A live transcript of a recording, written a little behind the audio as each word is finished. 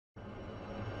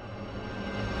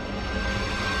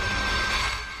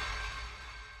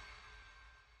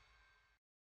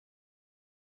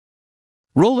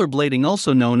Rollerblading,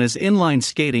 also known as inline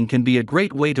skating, can be a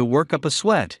great way to work up a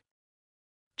sweat.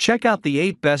 Check out the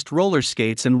 8 best roller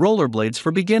skates and rollerblades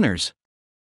for beginners.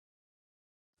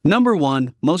 Number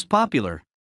 1, most popular.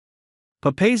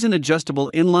 PAPAISON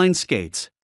Adjustable Inline Skates.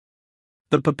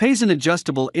 The PAPAISON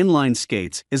Adjustable Inline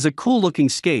Skates is a cool-looking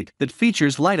skate that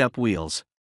features light-up wheels.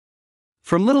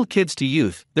 From little kids to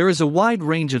youth, there is a wide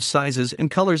range of sizes and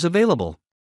colors available.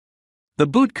 The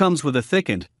boot comes with a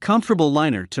thickened, comfortable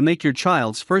liner to make your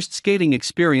child's first skating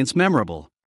experience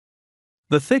memorable.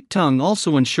 The thick tongue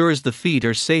also ensures the feet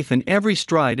are safe in every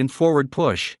stride and forward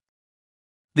push.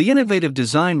 The innovative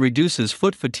design reduces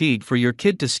foot fatigue for your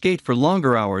kid to skate for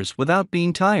longer hours without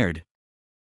being tired.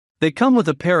 They come with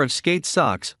a pair of skate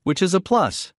socks, which is a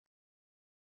plus.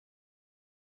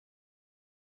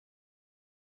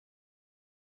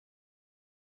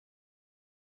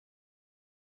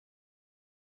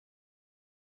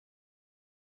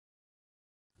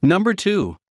 Number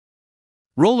 2.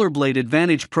 Rollerblade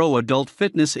Advantage Pro Adult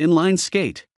Fitness Inline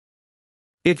Skate.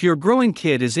 If your growing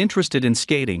kid is interested in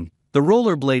skating, the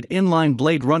Rollerblade Inline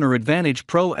Blade Runner Advantage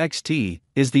Pro XT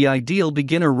is the ideal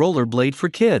beginner rollerblade for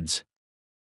kids.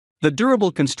 The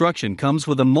durable construction comes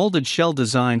with a molded shell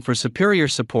design for superior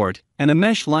support and a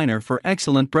mesh liner for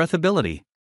excellent breathability.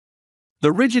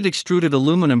 The rigid extruded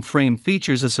aluminum frame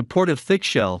features a supportive thick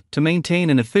shell to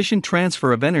maintain an efficient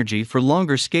transfer of energy for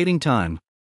longer skating time.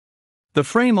 The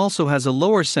frame also has a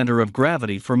lower center of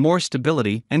gravity for more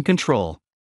stability and control.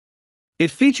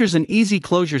 It features an easy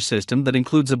closure system that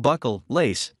includes a buckle,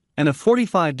 lace, and a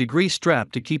 45-degree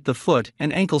strap to keep the foot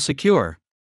and ankle secure.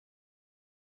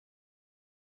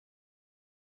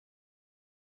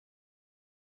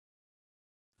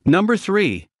 Number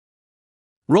 3.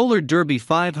 Roller Derby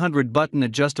 500 Button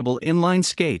Adjustable Inline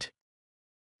Skate.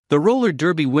 The Roller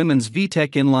Derby Women's VTech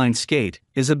Inline Skate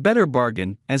is a better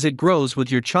bargain as it grows with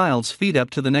your child's feet up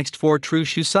to the next 4 true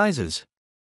shoe sizes.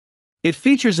 It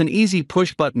features an easy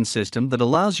push-button system that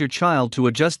allows your child to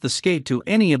adjust the skate to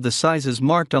any of the sizes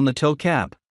marked on the toe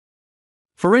cap.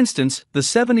 For instance, the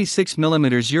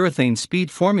 76mm urethane Speed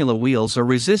Formula wheels are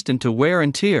resistant to wear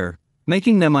and tear,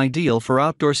 making them ideal for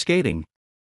outdoor skating.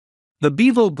 The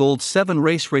Bevo Gold 7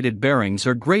 race-rated bearings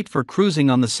are great for cruising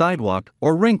on the sidewalk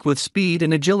or rink with speed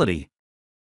and agility.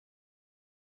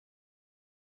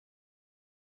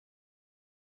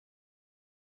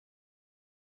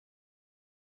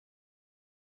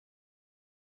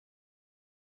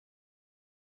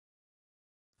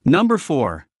 Number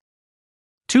 4.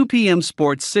 2PM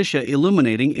Sports Cytia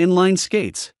Illuminating Inline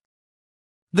Skates.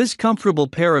 This comfortable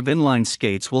pair of inline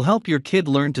skates will help your kid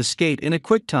learn to skate in a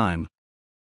quick time.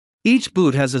 Each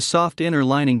boot has a soft inner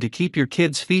lining to keep your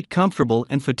kid's feet comfortable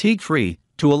and fatigue-free,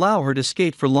 to allow her to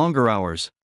skate for longer hours.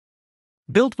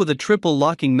 Built with a triple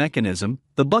locking mechanism,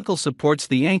 the buckle supports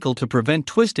the ankle to prevent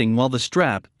twisting while the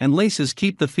strap and laces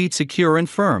keep the feet secure and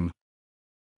firm.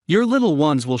 Your little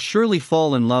ones will surely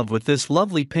fall in love with this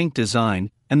lovely pink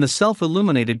design and the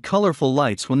self-illuminated colorful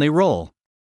lights when they roll.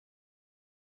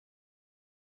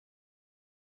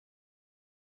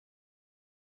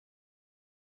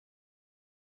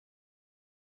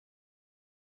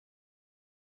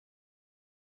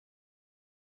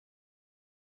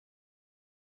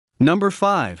 Number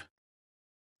 5.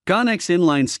 Gonex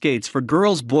Inline Skates for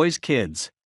Girls, Boys, Kids.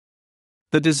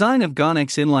 The design of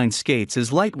Gonex inline skates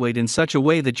is lightweight in such a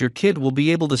way that your kid will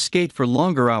be able to skate for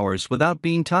longer hours without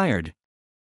being tired.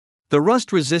 The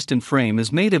rust-resistant frame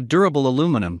is made of durable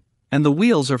aluminum, and the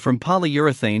wheels are from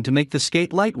polyurethane to make the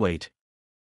skate lightweight.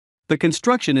 The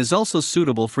construction is also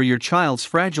suitable for your child's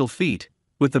fragile feet,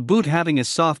 with the boot having a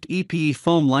soft EPE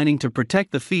foam lining to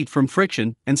protect the feet from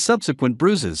friction and subsequent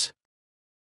bruises.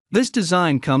 This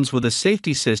design comes with a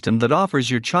safety system that offers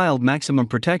your child maximum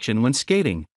protection when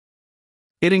skating.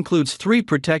 It includes 3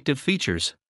 protective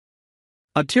features.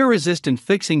 A tear-resistant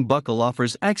fixing buckle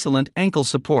offers excellent ankle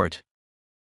support.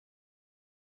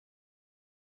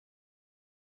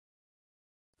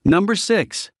 Number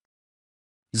 6.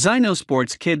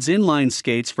 XinoSports Kids Inline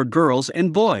Skates for Girls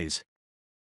and Boys.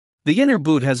 The inner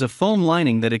boot has a foam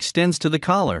lining that extends to the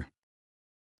collar.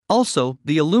 Also,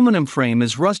 the aluminum frame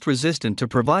is rust-resistant to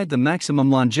provide the maximum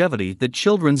longevity that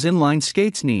children's inline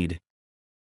skates need.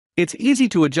 It's easy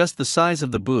to adjust the size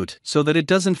of the boot so that it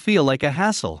doesn't feel like a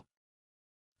hassle.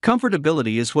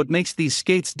 Comfortability is what makes these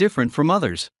skates different from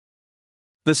others.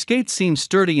 The skates seem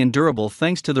sturdy and durable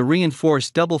thanks to the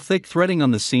reinforced double-thick threading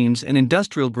on the seams and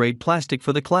industrial-grade plastic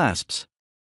for the clasps.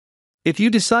 If you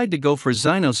decide to go for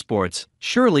XinoSports,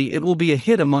 surely it will be a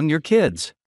hit among your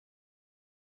kids.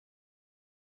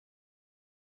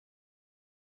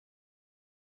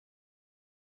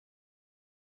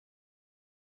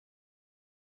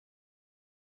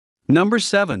 Number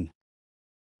 7.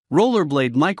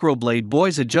 Rollerblade Microblade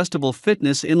Boys Adjustable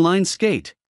Fitness Inline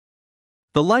Skate.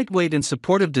 The lightweight and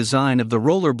supportive design of the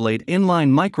Rollerblade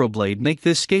Inline Microblade make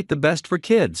this skate the best for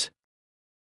kids.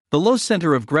 The low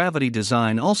center of gravity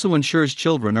design also ensures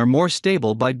children are more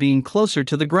stable by being closer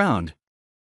to the ground.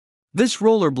 This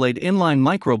Rollerblade Inline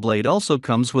Microblade also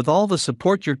comes with all the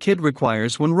support your kid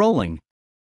requires when rolling.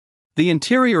 The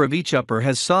interior of each upper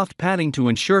has soft padding to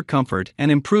ensure comfort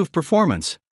and improve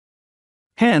performance.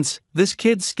 Hence, this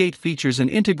kid's skate features an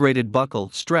integrated buckle,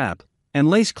 strap, and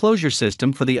lace closure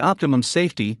system for the optimum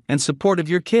safety and support of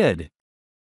your kid.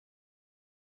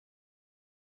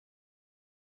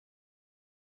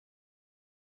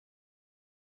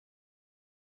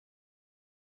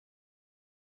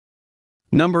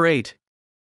 Number 8.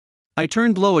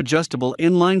 ITurnGlow Adjustable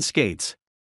Inline Skates.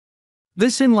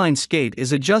 This inline skate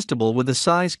is adjustable with a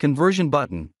size conversion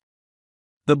button.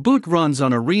 The boot runs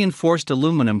on a reinforced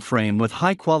aluminum frame with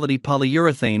high-quality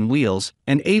polyurethane wheels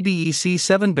and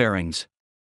ABEC7 bearings.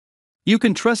 You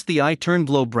can trust the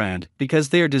ITurnGlow brand because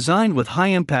they are designed with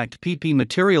high-impact PP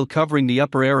material covering the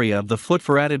upper area of the foot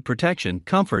for added protection,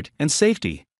 comfort, and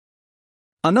safety.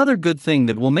 Another good thing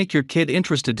that will make your kid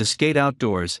interested to skate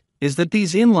outdoors is that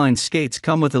these inline skates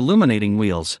come with illuminating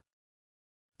wheels.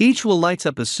 Each wheel lights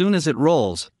up as soon as it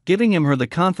rolls, giving him or her the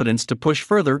confidence to push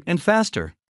further and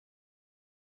faster.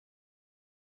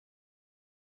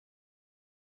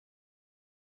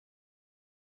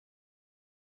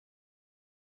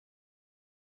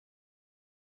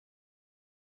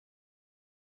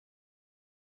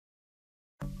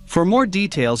 For more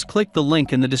details, click the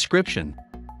link in the description.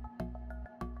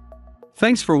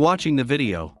 Thanks for watching the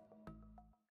video.